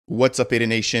What's up, Ada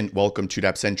Nation? Welcome to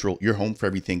Dapp Central, your home for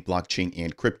everything blockchain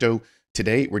and crypto.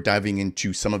 Today, we're diving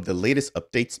into some of the latest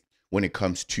updates when it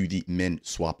comes to the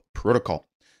Minswap protocol.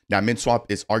 Now, Minswap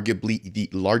is arguably the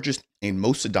largest and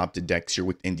most adopted DEX here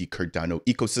within the Cardano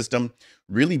ecosystem,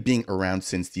 really being around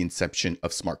since the inception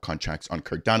of smart contracts on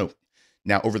Cardano.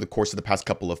 Now, over the course of the past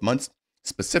couple of months,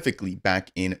 specifically back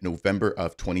in November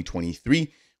of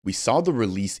 2023, we saw the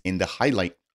release in the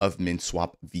highlight of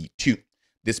Minswap V2.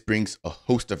 This brings a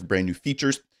host of brand new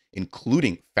features,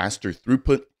 including faster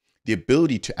throughput, the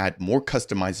ability to add more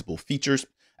customizable features,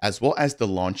 as well as the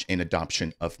launch and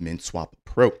adoption of Minswap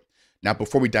Pro. Now,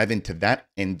 before we dive into that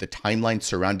and the timeline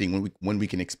surrounding when we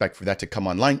can expect for that to come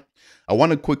online, I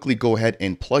want to quickly go ahead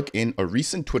and plug in a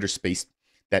recent Twitter space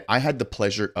that I had the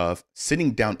pleasure of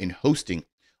sitting down and hosting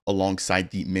alongside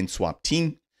the Minswap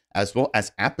team, as well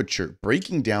as Aperture,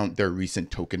 breaking down their recent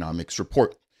tokenomics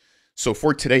report. So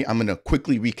for today, I'm going to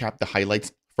quickly recap the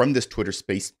highlights from this Twitter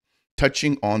space,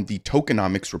 touching on the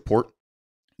tokenomics report,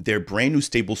 their brand new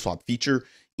Stableswap feature,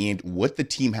 and what the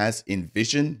team has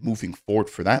envisioned moving forward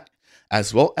for that,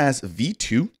 as well as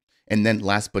V2, and then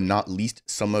last but not least,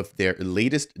 some of their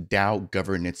latest DAO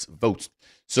governance votes.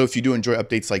 So if you do enjoy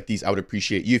updates like these, I would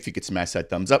appreciate you if you could smash that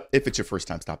thumbs up. If it's your first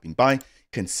time stopping by,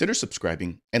 consider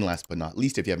subscribing. And last but not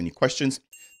least, if you have any questions,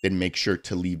 then make sure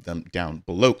to leave them down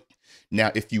below.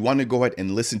 Now, if you want to go ahead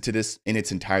and listen to this in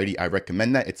its entirety, I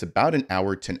recommend that. It's about an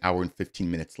hour to an hour and 15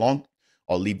 minutes long.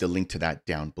 I'll leave the link to that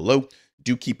down below.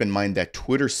 Do keep in mind that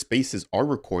Twitter spaces are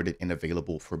recorded and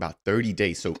available for about 30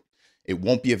 days. So it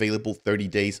won't be available 30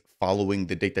 days following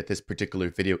the date that this particular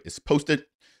video is posted.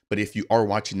 But if you are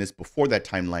watching this before that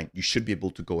timeline, you should be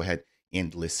able to go ahead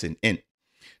and listen in.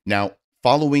 Now,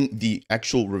 following the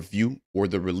actual review or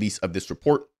the release of this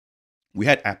report, we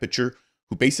had Aperture,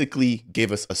 who basically gave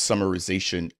us a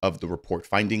summarization of the report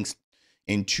findings.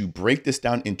 And to break this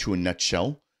down into a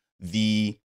nutshell,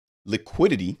 the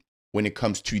liquidity when it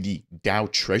comes to the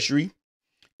DAO treasury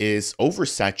is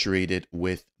oversaturated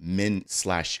with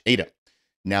min/ADA.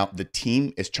 Now, the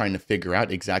team is trying to figure out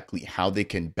exactly how they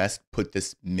can best put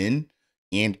this min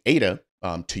and ADA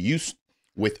to use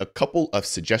with a couple of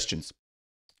suggestions.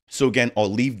 So again, I'll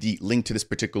leave the link to this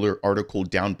particular article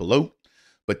down below.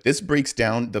 But this breaks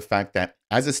down the fact that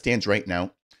as it stands right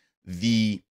now,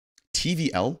 the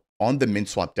TVL on the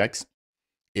Minswap DEX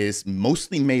is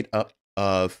mostly made up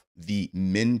of the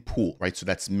min pool, right? So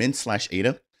that's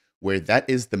min/ADA, where that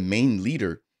is the main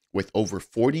leader with over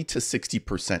 40 to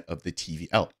 60% of the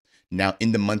TVL. Now,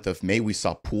 in the month of May, we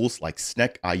saw pools like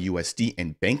SNEC, IUSD,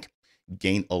 and Bank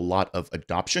gain a lot of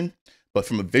adoption. But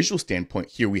from a visual standpoint,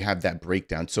 here we have that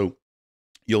breakdown. So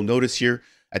you'll notice here,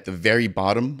 at the very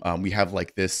bottom, we have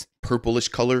like this purplish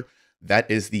color. That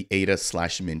is the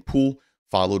ADA/min pool,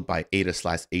 followed by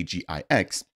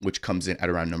ADA/AGIX, which comes in at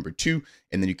around number 2.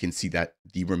 And then you can see that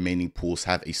the remaining pools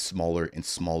have a smaller and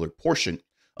smaller portion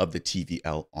of the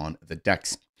TVL on the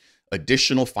DEX.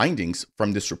 Additional findings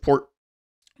from this report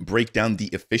break down the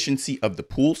efficiency of the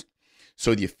pools.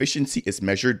 So the efficiency is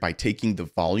measured by taking the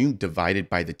volume divided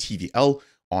by the TVL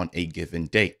on a given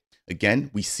day.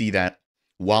 Again, we see that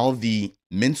while the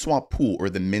Minswap pool or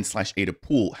the min/ADA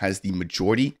pool has the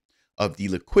majority of the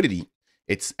liquidity,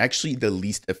 it's actually the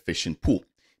least efficient pool,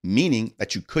 meaning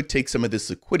that you could take some of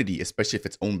this liquidity, especially if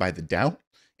it's owned by the DAO,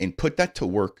 and put that to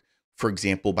work, for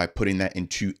example, by putting that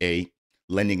into a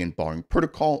lending and borrowing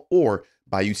protocol, or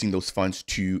by using those funds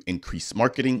to increase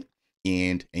marketing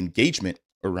and engagement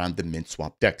around the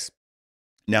Minswap DEX.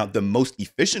 Now, the most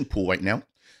efficient pool right now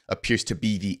appears to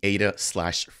be the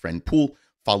ADA/friend pool,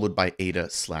 followed by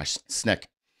ADA/SNEC.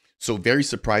 So very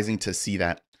surprising to see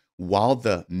that while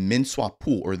the Minswap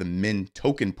pool or the Min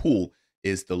token pool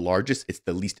is the largest, it's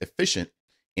the least efficient,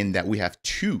 in that we have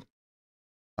two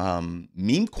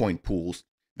meme coin pools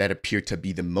that appear to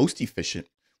be the most efficient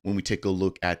when we take a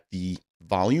look at the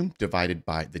volume divided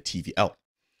by the TVL.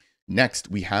 Next,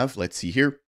 we have, let's see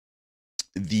here,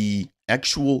 the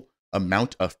actual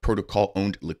amount of protocol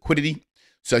owned liquidity.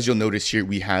 So as you'll notice here,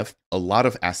 we have a lot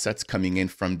of assets coming in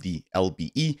from the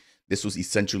LBE. This was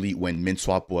essentially when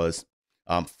Minswap was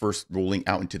first rolling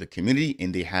out into the community,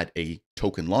 and they had a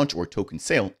token launch or token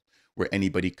sale where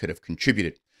anybody could have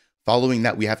contributed. Following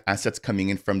that, we have assets coming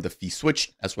in from the fee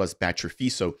switch as well as batcher fee.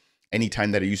 So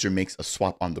anytime that a user makes a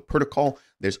swap on the protocol,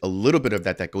 there's a little bit of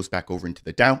that goes back over into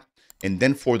the DAO. And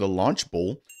then for the launch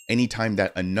bowl, anytime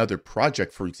that another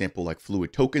project, for example, like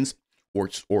Fluid Tokens or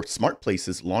Smart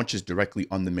Places launches directly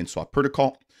on the Minswap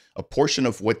protocol, a portion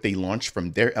of what they launch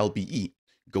from their LBE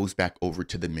goes back over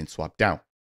to the Minswap DAO.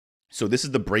 So this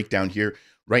is the breakdown here.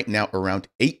 Right now, around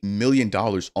 $8 million,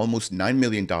 almost $9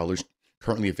 million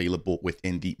currently available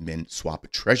within the Minswap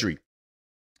treasury.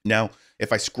 Now,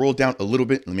 if I scroll down a little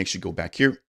bit, let me actually go back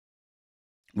here.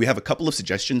 We have a couple of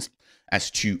suggestions as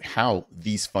to how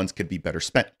these funds could be better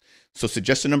spent. So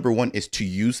suggestion number one is to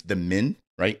use the Min,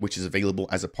 right, which is available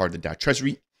as a part of the Dapp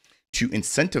treasury, to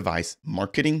incentivize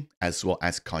marketing as well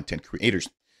as content creators.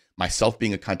 Myself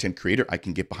being a content creator, I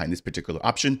can get behind this particular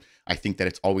option. I think that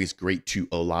it's always great to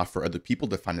allow for other people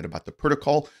to find out about the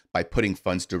protocol by putting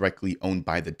funds directly owned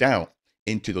by the DAO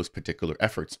into those particular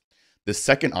efforts. The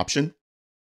second option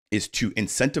is to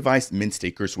incentivize Min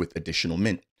stakers with additional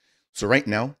Min. So right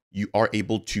now, you are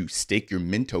able to stake your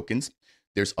Min tokens.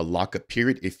 There's a lockup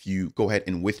period. If you go ahead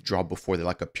and withdraw before the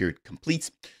lockup period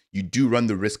completes, you do run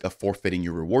the risk of forfeiting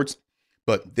your rewards.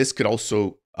 But this could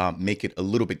also make it a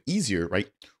little bit easier, right?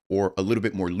 Or a little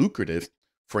bit more lucrative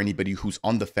for anybody who's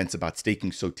on the fence about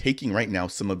staking. So taking right now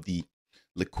some of the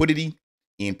liquidity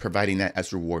and providing that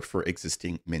as reward for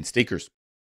existing Min stakers.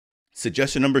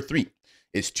 Suggestion number three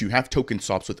is to have token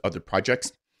swaps with other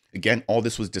projects. Again, all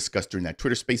this was discussed during that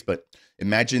Twitter space, but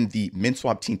imagine the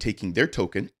Minswap team taking their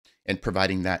token and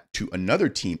providing that to another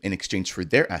team in exchange for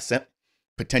their asset,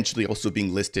 potentially also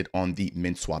being listed on the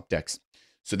Minswap DEX.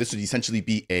 So this would essentially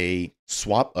be a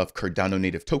swap of Cardano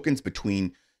native tokens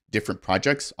between different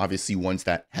projects, obviously ones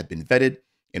that have been vetted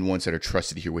and ones that are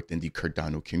trusted here within the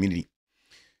Cardano community.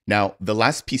 Now, the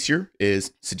last piece here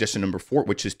is suggestion number four,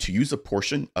 which is to use a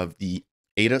portion of the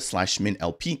ADA/Min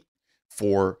LP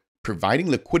for providing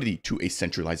liquidity to a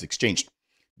centralized exchange.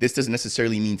 This doesn't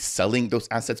necessarily mean selling those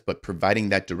assets, but providing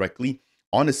that directly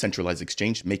on a centralized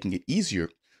exchange, making it easier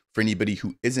for anybody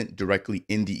who isn't directly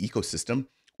in the ecosystem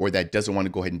or that doesn't want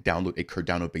to go ahead and download a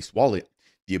Cardano-based wallet,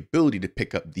 the ability to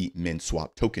pick up the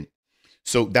Minswap token.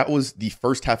 So that was the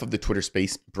first half of the Twitter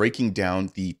space, breaking down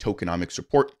the Tokenomics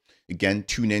Report. Again,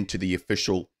 tune in to the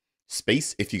official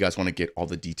space if you guys want to get all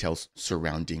the details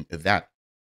surrounding that.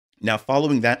 Now,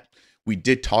 following that, we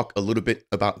did talk a little bit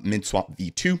about Minswap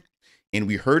V2, and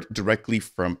we heard directly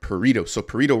from Perito. So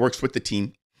Perito works with the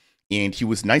team, and he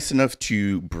was nice enough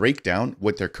to break down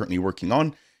what they're currently working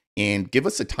on and give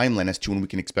us a timeline as to when we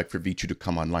can expect for V2 to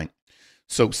come online.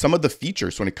 So some of the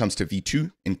features when it comes to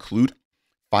V2 include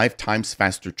 5 times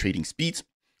faster trading speeds,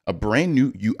 a brand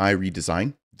new UI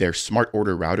redesign, their smart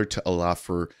order router to allow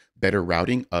for better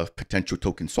routing of potential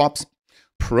token swaps,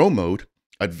 pro mode,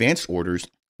 advanced orders,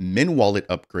 Min wallet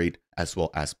upgrade, as well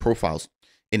as profiles.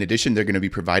 In addition, they're going to be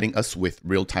providing us with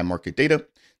real-time market data,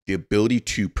 the ability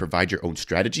to provide your own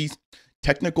strategies,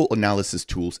 technical analysis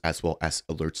tools, as well as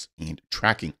alerts and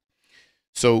tracking.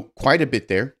 So quite a bit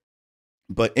there.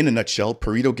 But in a nutshell,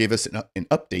 Perito gave us an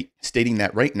update stating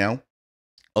that right now,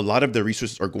 a lot of the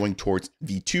resources are going towards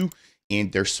V2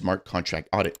 and their smart contract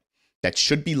audit. That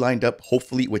should be lined up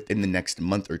hopefully within the next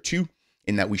month or two,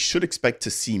 and that we should expect to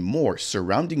see more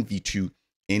surrounding V2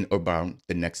 in around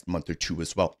the next month or two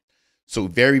as well. So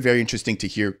very, very interesting to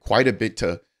hear, quite a bit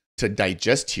to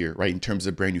digest here, right, in terms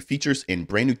of brand new features and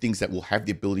brand new things that we'll have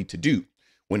the ability to do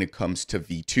when it comes to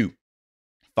V2.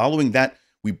 Following that,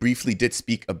 we briefly did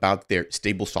speak about their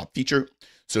Stableswap feature.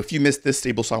 So if you missed this,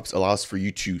 Stableswaps allows for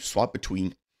you to swap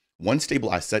between one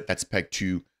stable asset that's pegged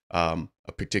to a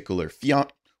particular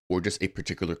fiat or just a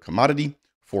particular commodity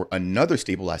for another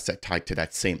stable asset tied to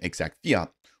that same exact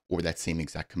fiat or that same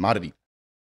exact commodity.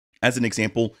 As an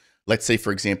example, let's say,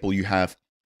 for example, you have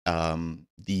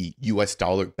the US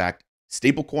dollar backed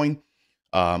stablecoin,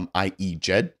 i.e.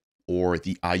 JED, or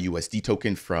the IUSD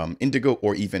token from Indigo,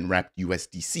 or even wrapped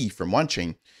USDC from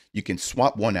OneChain. You can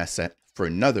swap one asset for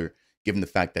another, given the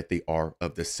fact that they are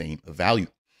of the same value.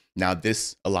 Now,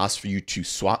 this allows for you to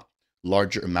swap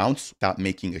larger amounts without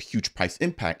making a huge price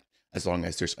impact, as long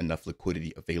as there's enough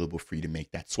liquidity available for you to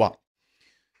make that swap.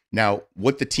 Now,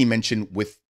 what the team mentioned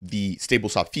with the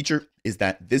Stableswap feature is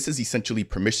that this is essentially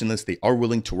permissionless. They are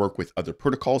willing to work with other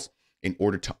protocols in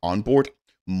order to onboard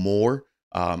more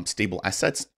stable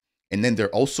assets. And then they're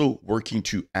also working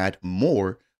to add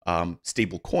more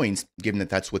stable coins, given that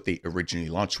that's what they originally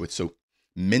launched with. So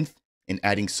Mint and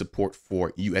adding support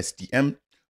for USDM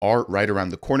are right around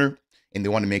the corner. And they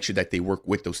want to make sure that they work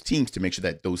with those teams to make sure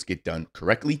that those get done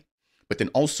correctly. But then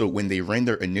also when they ran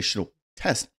their initial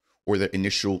test or their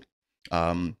initial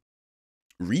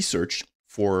research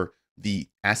for the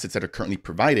assets that are currently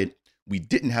provided, we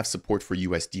didn't have support for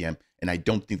USDM, and I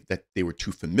don't think that they were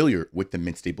too familiar with the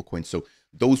Mint stablecoin. So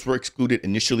those were excluded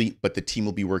initially, but the team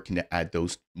will be working to add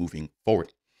those moving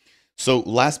forward. So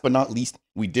last but not least,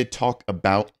 we did talk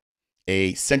about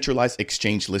a centralized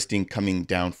exchange listing coming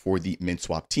down for the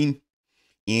Minswap team,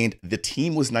 and the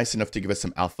team was nice enough to give us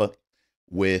some alpha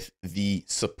with the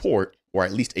support, or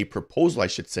at least a proposal, I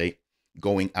should say,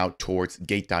 going out towards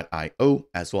Gate.io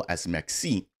as well as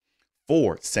MEXC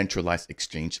for centralized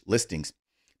exchange listings.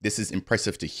 This is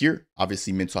impressive to hear.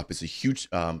 Obviously, Minswap is a huge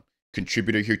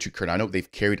contributor here to Cardano.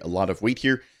 They've carried a lot of weight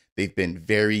here. They've been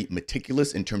very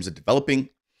meticulous in terms of developing,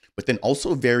 but then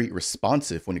also very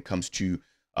responsive when it comes to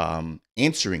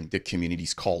answering the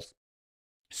community's calls.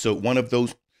 So one of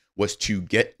those was to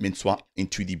get Minswap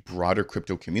into the broader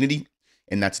crypto community,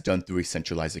 and that's done through a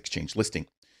centralized exchange listing.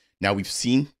 Now we've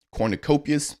seen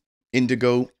Cornucopias,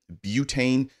 Indigo,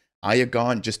 Butane,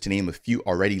 Iagon, just to name a few,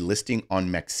 already listing on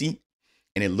MEXC,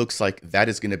 and it looks like that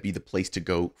is going to be the place to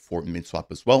go for Minswap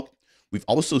as well. We've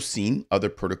also seen other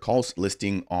protocols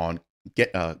listing on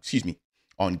Gate.io,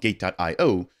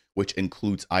 which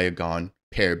includes Iagon,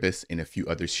 Paribus, and a few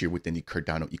others here within the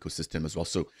Cardano ecosystem as well.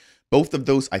 So both of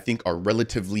those, I think, are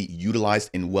relatively utilized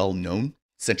and well-known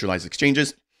centralized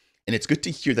exchanges. And it's good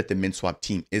to hear that the Minswap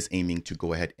team is aiming to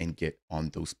go ahead and get on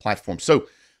those platforms. So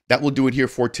that will do it here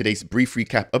for today's brief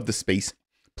recap of the space.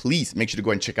 Please make sure to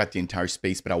go ahead and check out the entire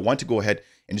space. But I want to go ahead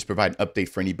and just provide an update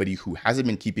for anybody who hasn't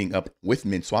been keeping up with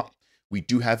Minswap. We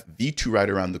do have V2 right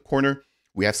around the corner.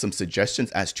 We have some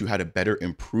suggestions as to how to better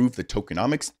improve the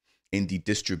tokenomics in the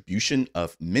distribution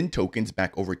of mint tokens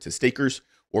back over to stakers,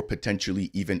 or potentially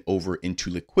even over into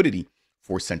liquidity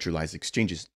for centralized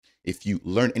exchanges. If you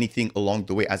learn anything along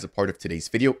the way as a part of today's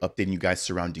video, updating you guys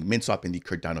surrounding Minswap in the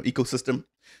Cardano ecosystem,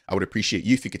 I would appreciate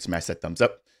you if you could smash that thumbs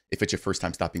up. If it's your first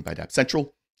time stopping by Dapp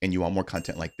Central and you want more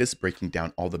content like this, breaking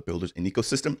down all the builders in the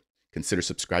ecosystem, consider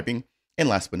subscribing. And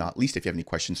last but not least, if you have any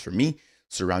questions for me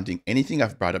surrounding anything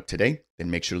I've brought up today,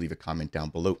 then make sure to leave a comment down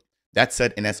below. That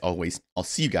said, and as always, I'll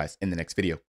see you guys in the next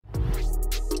video.